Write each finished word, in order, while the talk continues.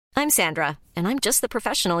I'm Sandra, and I'm just the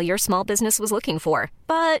professional your small business was looking for.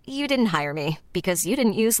 But you didn't hire me because you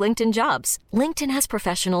didn't use LinkedIn Jobs. LinkedIn has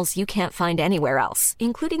professionals you can't find anywhere else,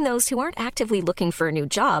 including those who aren't actively looking for a new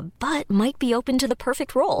job, but might be open to the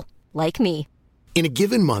perfect role, like me. In a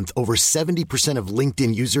given month, over 70% of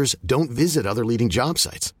LinkedIn users don't visit other leading job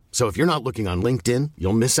sites. So if you're not looking on LinkedIn,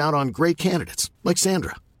 you'll miss out on great candidates like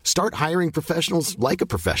Sandra. Start hiring professionals like a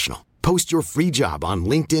professional. Post your free job on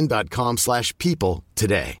linkedin.com/people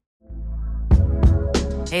today.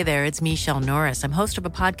 Hey there, it's Michelle Norris. I'm host of a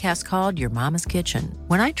podcast called Your Mama's Kitchen.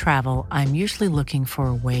 When I travel, I'm usually looking for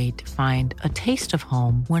a way to find a taste of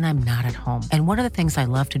home when I'm not at home. And one of the things I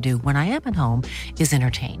love to do when I am at home is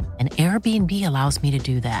entertain. And Airbnb allows me to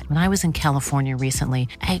do that. When I was in California recently,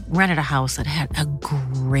 I rented a house that had a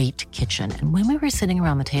great kitchen. And when we were sitting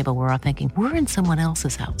around the table, we're all thinking, we're in someone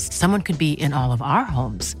else's house. Someone could be in all of our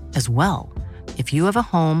homes as well. If you have a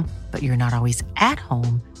home, but you're not always at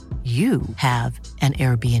home, you have an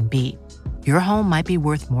Airbnb. Your home might be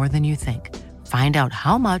worth more than you think. Find out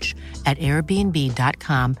how much at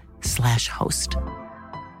airbnb.com/host.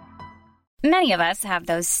 Many of us have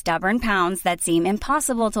those stubborn pounds that seem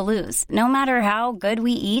impossible to lose, no matter how good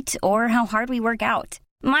we eat or how hard we work out.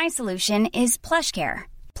 My solution is PlushCare.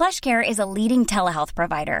 PlushCare is a leading telehealth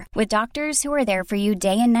provider with doctors who are there for you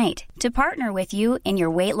day and night to partner with you in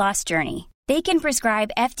your weight loss journey. They can prescribe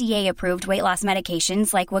FDA-approved weight loss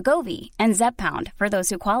medications like Wegovy and Zepbound for those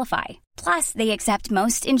who qualify. Plus, they accept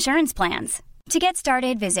most insurance plans. To get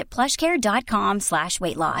started, visit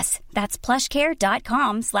plushcare.com/weightloss. That's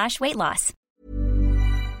plushcare.com/weightloss.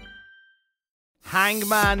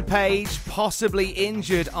 Hangman Page possibly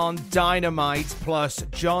injured on Dynamite, plus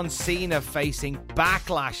John Cena facing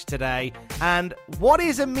Backlash today. And what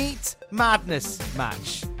is a Meat Madness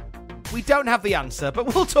match? We don't have the answer,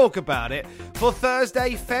 but we'll talk about it. For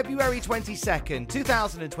Thursday, February 22nd,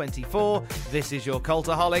 2024, this is your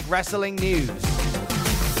Cultaholic Wrestling News. Inside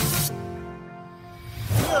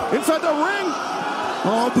the ring.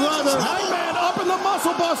 Oh, brother. Hangman up in the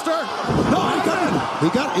muscle buster. No, he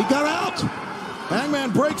got out.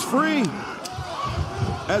 Hangman breaks free.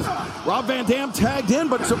 As Rob Van Dam tagged in,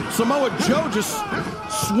 but Samoa Joe just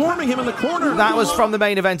swarming him in the corner. That was from the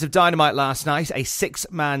main event of Dynamite last night, a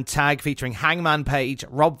 6-man tag featuring Hangman Page,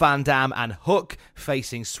 Rob Van Dam, and Hook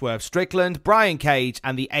facing Swerve Strickland, Brian Cage,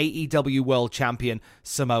 and the AEW World Champion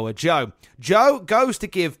Samoa Joe. Joe goes to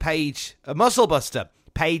give Page a muscle buster.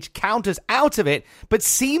 Page counters out of it, but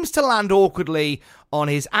seems to land awkwardly on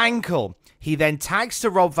his ankle. He then tags to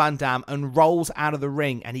Rob Van Dam and rolls out of the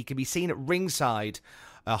ring, and he can be seen at ringside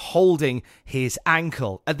holding his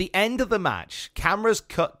ankle. At the end of the match, cameras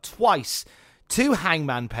cut twice to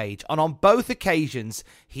Hangman Page, and on both occasions,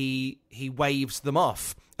 he waves them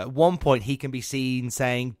off. At one point, he can be seen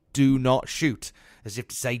saying, "Do not shoot," as if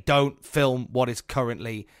to say, don't film what is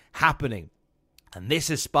currently happening. And this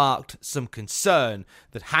has sparked some concern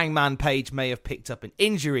that Hangman Page may have picked up an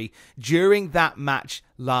injury during that match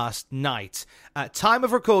last night. At time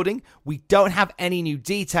of recording, we don't have any new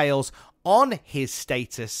details on his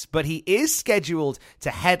status, but he is scheduled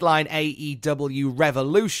to headline AEW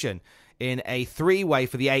Revolution in a 3-way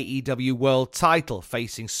for the AEW World title,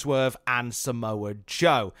 facing Swerve and Samoa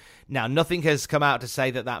Joe. Now, nothing has come out to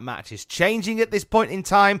say that match is changing at this point in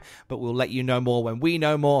time, but we'll let you know more when we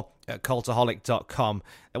know more at Cultaholic.com.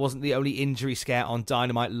 It wasn't the only injury scare on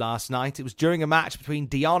Dynamite last night. It was during a match between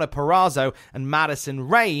Deonna Purrazzo and Madison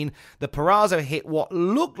Rayne that Purrazzo hit what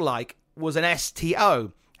looked like was an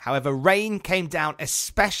STO. However, Rayne came down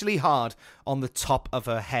especially hard on the top of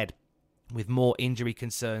her head, with more injury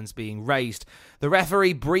concerns being raised. The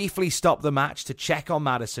referee briefly stopped the match to check on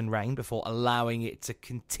Madison Rayne before allowing it to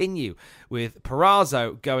continue, with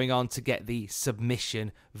Purrazzo going on to get the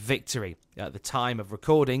submission victory. At the time of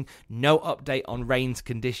recording, no update on Rayne's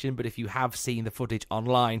condition, but if you have seen the footage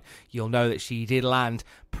online, you'll know that she did land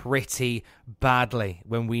pretty badly.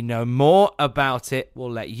 When we know more about it, we'll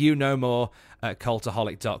let you know more at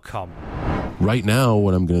Cultaholic.com. Right now,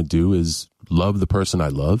 what I'm going to do is love the person I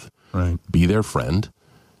love, right? Be their friend.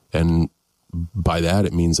 And by that,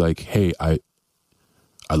 it means like, hey, I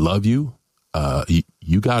love you.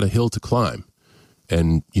 You got a hill to climb.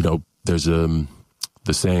 And, you know, there's the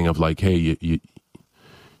saying of like, hey, you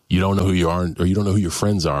don't know who you are, or you don't know who your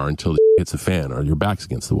friends are until it hits a fan or your back's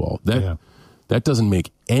against the wall. That doesn't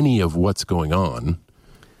make any of what's going on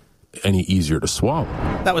any easier to swallow.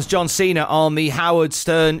 That was John Cena on the Howard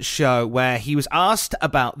Stern show, where he was asked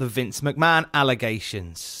about the Vince McMahon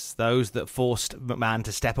allegations, those that forced McMahon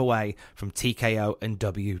to step away from TKO and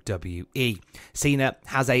WWE. Cena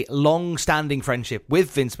has a long-standing friendship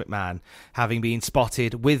with Vince McMahon, having been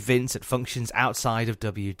spotted with Vince at functions outside of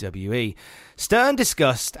WWE. Stern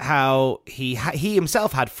discussed how he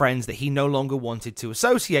himself had friends that he no longer wanted to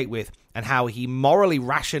associate with, and how he morally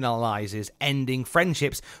rationalizes ending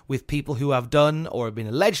friendships with people who have done or have been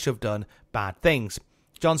alleged to have done bad things.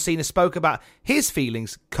 John Cena spoke about his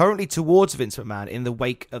feelings currently towards Vince McMahon in the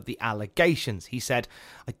wake of the allegations. He said,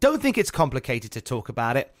 "I don't think it's complicated to talk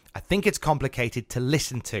about it. I think it's complicated to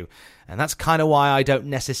listen to. And that's kind of why I don't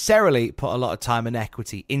necessarily put a lot of time and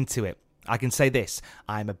equity into it. I can say this,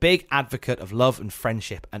 I am a big advocate of love and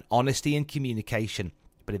friendship and honesty and communication.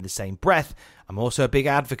 But in the same breath, I'm also a big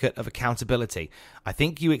advocate of accountability. I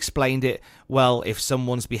think you explained it well if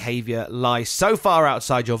someone's behavior lies so far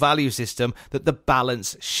outside your value system that the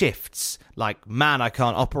balance shifts. Like, man, I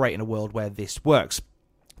can't operate in a world where this works.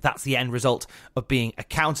 That's the end result of being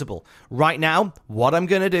accountable. Right now, what I'm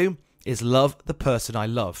going to do is love the person I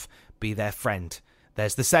love, be their friend.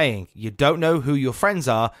 There's the saying, you don't know who your friends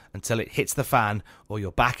are until it hits the fan or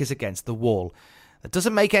your back is against the wall. That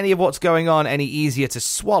doesn't make any of what's going on any easier to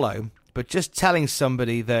swallow, but just telling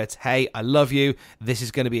somebody that, hey, I love you, this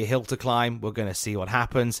is going to be a hill to climb, we're going to see what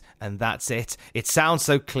happens, and that's it. It sounds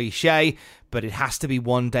so cliche, but it has to be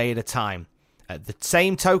one day at a time. At the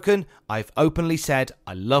same token, I've openly said,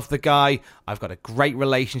 I love the guy, I've got a great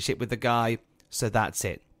relationship with the guy, so that's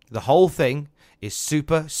it. The whole thing is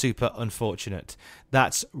super, super unfortunate.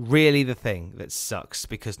 That's really the thing that sucks,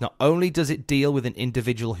 because not only does it deal with an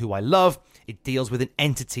individual who I love, it deals with an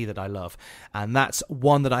entity that I love, and that's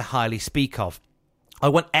one that I highly speak of. I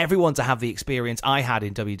want everyone to have the experience I had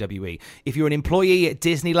in WWE. If you're an employee at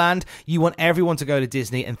Disneyland, you want everyone to go to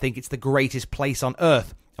Disney and think it's the greatest place on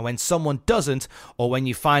earth. And when someone doesn't, or when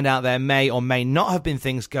you find out there may or may not have been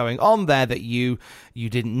things going on there that you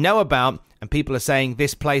didn't know about, and people are saying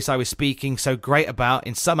this place I was speaking so great about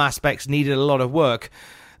in some aspects needed a lot of work,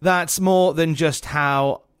 that's more than just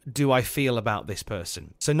how do I feel about this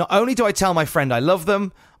person. So not only do I tell my friend I love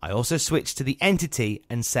them, I also switch to the entity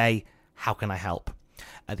and say, how can I help?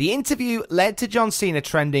 The interview led to John Cena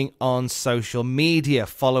trending on social media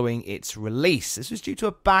following its release. This was due to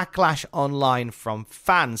a backlash online from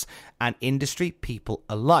fans and industry people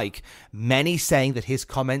alike. Many saying that his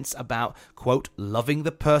comments about, quote, loving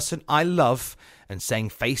the person I love and saying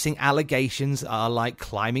facing allegations are like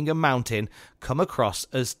climbing a mountain come across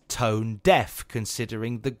as tone deaf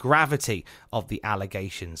considering the gravity of the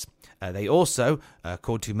allegations. They also,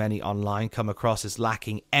 according to many online, come across as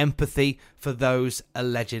lacking empathy for those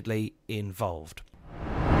allegedly involved.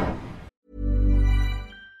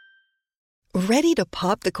 Ready to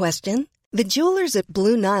pop the question? The jewelers at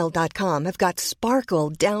BlueNile.com have got sparkle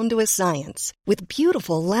down to a science with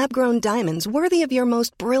beautiful lab-grown diamonds worthy of your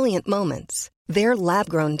most brilliant moments. Their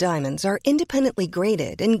lab-grown diamonds are independently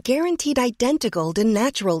graded and guaranteed identical to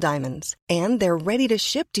natural diamonds, and they're ready to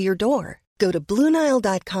ship to your door. Go to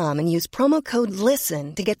BlueNile.com and use promo code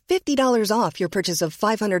LISTEN to get $50 off your purchase of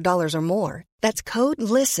 $500 or more. That's code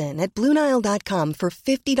LISTEN at BlueNile.com for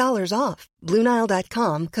 $50 off.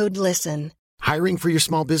 BlueNile.com, code LISTEN. Hiring for your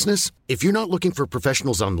small business? If you're not looking for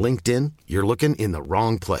professionals on LinkedIn, you're looking in the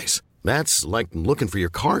wrong place. That's like looking for your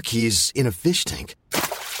car keys in a fish tank.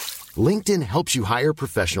 LinkedIn helps you hire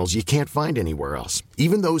professionals you can't find anywhere else,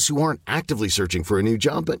 even those who aren't actively searching for a new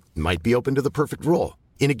job but might be open to the perfect role.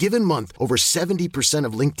 In a given month, over 70%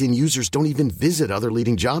 of LinkedIn users don't even visit other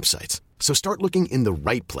leading job sites. So start looking in the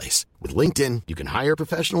right place. With LinkedIn, you can hire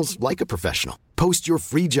professionals like a professional. Post your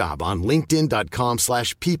free job on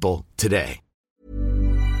linkedin.com/people today.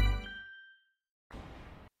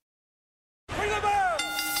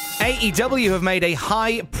 AEW have made a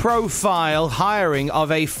high-profile hiring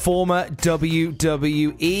of a former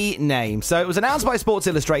WWE name. So it was announced by Sports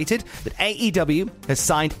Illustrated that AEW has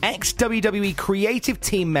signed ex-WWE creative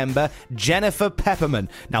team member Jennifer Pepperman.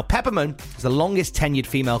 Now, Pepperman is the longest-tenured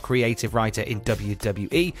female creative writer in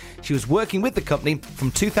WWE. She was working with the company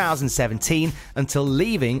from 2017 until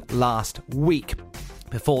leaving last week.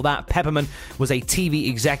 Before that, Pepperman was a TV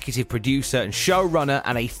executive producer and showrunner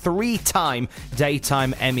and a 3-time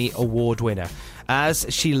Daytime Emmy Award winner. As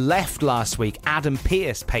she left last week, Adam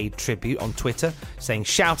Pearce paid tribute on Twitter, saying,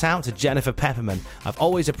 "Shout out to Jennifer Pepperman. I've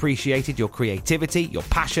always appreciated your creativity, your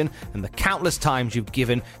passion, and the countless times you've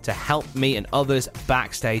given to help me and others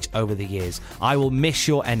backstage over the years. I will miss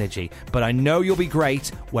your energy, but I know you'll be great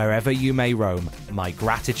wherever you may roam. My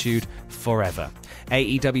gratitude forever."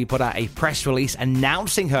 AEW put out a press release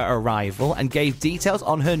announcing her arrival and gave details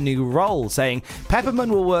on her new role, saying Pepperman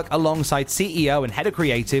will work alongside CEO and head of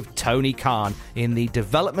creative Tony Khan in the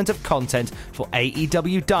development of content for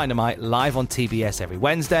AEW Dynamite live on TBS every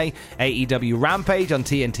Wednesday, AEW Rampage on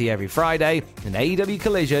TNT every Friday, and AEW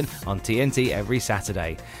Collision on TNT every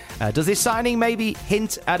Saturday. Does this signing maybe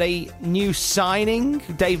hint at a new signing?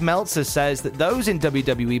 Dave Meltzer says that those in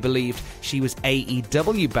WWE believed she was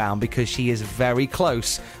AEW bound because she is very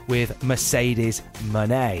close with Mercedes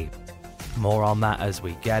Moné. More on that as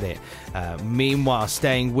we get it. Meanwhile,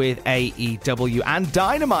 staying with AEW and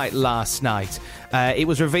Dynamite last night, it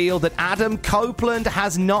was revealed that Adam Copeland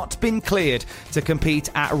has not been cleared to compete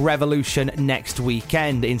at Revolution next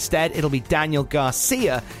weekend. Instead, it'll be Daniel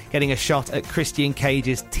Garcia getting a shot at Christian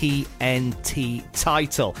Cage's TNT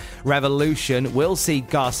title. Revolution will see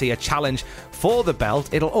Garcia challenge for the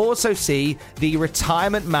belt. It'll also see the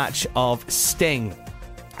retirement match of Sting.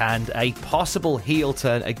 And a possible heel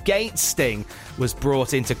turn against Sting was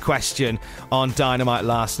brought into question on Dynamite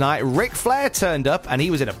last night. Ric Flair turned up and he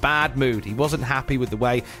was in a bad mood. He wasn't happy with the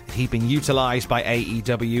way that he'd been utilized by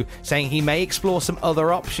AEW, saying he may explore some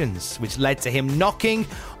other options, which led to him knocking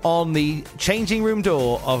on the changing room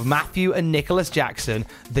door of Matthew and Nicholas Jackson,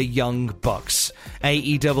 the Young Bucks.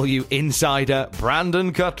 AEW insider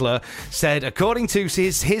Brandon Cutler said, according to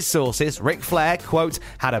his sources, Ric Flair, quote,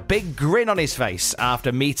 had a big grin on his face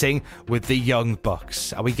after meeting with the Young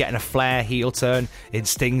Bucks. Are we getting a Flair heel turn in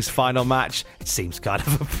Sting's final match? It seems kind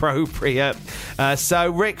of appropriate. So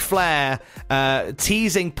Ric Flair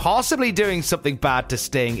teasing possibly doing something bad to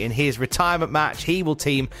Sting in his retirement match. He will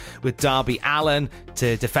team with Darby Allin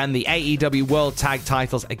to defend the AEW World Tag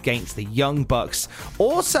Titles against the Young Bucks.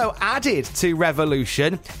 Also added to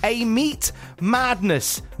Revolution, a Meat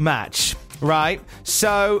Madness match, right?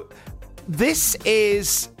 So this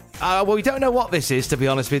is... well, we don't know what this is, to be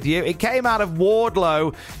honest with you. It came out of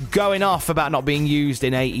Wardlow going off about not being used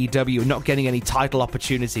in AEW and not getting any title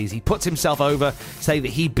opportunities. He puts himself over, saying that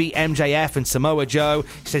he beat MJF and Samoa Joe.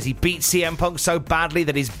 He says he beat CM Punk so badly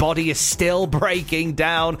that his body is still breaking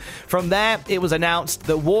down. From there, it was announced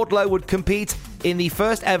that Wardlow would compete in the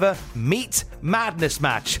first ever Meat Madness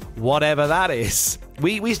match, whatever that is.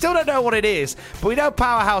 We still don't know what it is, but we know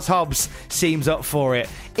Powerhouse Hobbs seems up for it.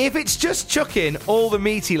 If it's just chucking all the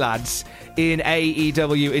meaty lads in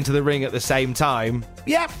AEW into the ring at the same time,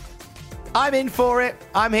 yeah, I'm in for it.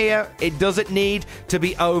 I'm here. It doesn't need to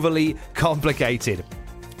be overly complicated.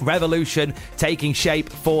 Revolution taking shape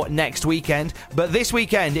for next weekend, but this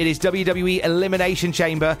weekend it is WWE Elimination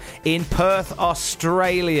Chamber in Perth,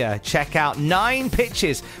 Australia. Check out 9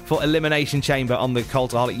 pitches for Elimination Chamber on the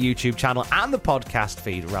Cultaholic YouTube channel and the podcast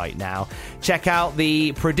feed right now. Check out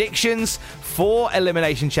the predictions for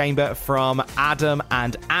Elimination Chamber from Adam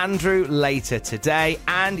and Andrew later today,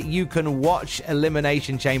 and you can watch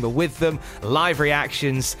Elimination Chamber with them. Live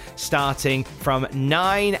reactions starting from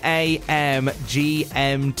 9 a.m.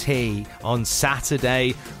 GMT on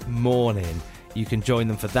Saturday morning. You can join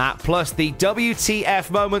them for that. Plus the WTF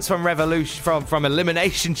moments from Revolution from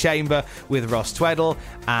Elimination Chamber with Ross Tweddle,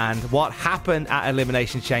 and what happened at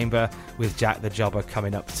Elimination Chamber with Jack the Jobber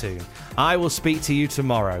coming up soon. I will speak to you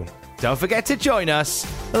tomorrow. Don't forget to join us.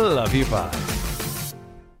 Love you, bye.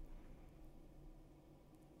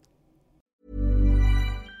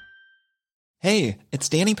 Hey, it's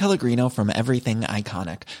Danny Pellegrino from Everything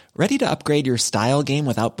Iconic. Ready to upgrade your style game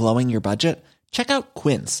without blowing your budget? Check out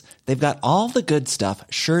Quince. They've got all the good stuff,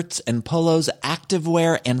 shirts and polos,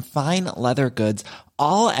 activewear, and fine leather goods,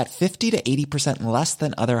 all at 50 to 80% less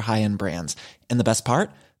than other high-end brands. And the best part?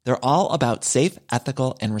 They're all about safe,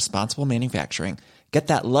 ethical, and responsible manufacturing. Get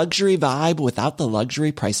that luxury vibe without the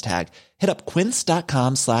luxury price tag. Hit up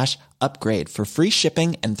quince.com/upgrade for free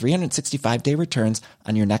shipping and 365-day returns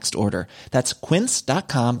on your next order. That's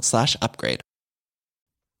quince.com/upgrade.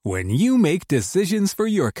 When you make decisions for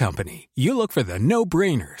your company, you look for the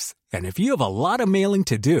no-brainers. And if you have a lot of mailing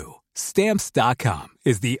to do, Stamps.com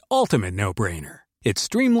is the ultimate no-brainer. It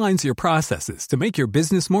streamlines your processes to make your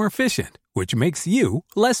business more efficient, which makes you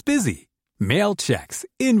less busy. Mail checks,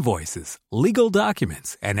 invoices, legal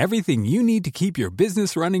documents, and everything you need to keep your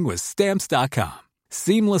business running with Stamps.com.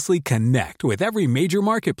 Seamlessly connect with every major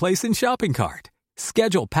marketplace and shopping cart.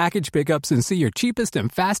 Schedule package pickups and see your cheapest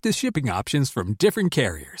and fastest shipping options from different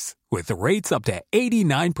carriers, with rates up to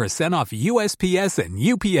 89% off USPS and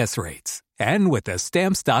UPS rates. And with the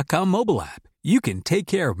Stamps.com mobile app, you can take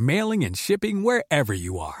care of mailing and shipping wherever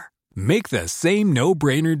you are. Make the same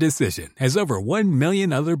no-brainer decision as over 1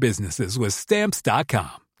 million other businesses with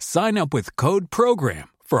Stamps.com. Sign up with code PROGRAM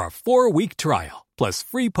for a 4-week trial, plus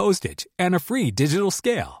free postage and a free digital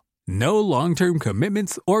scale. No long-term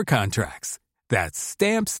commitments or contracts. That's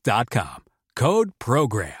Stamps.com. Code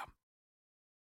PROGRAM.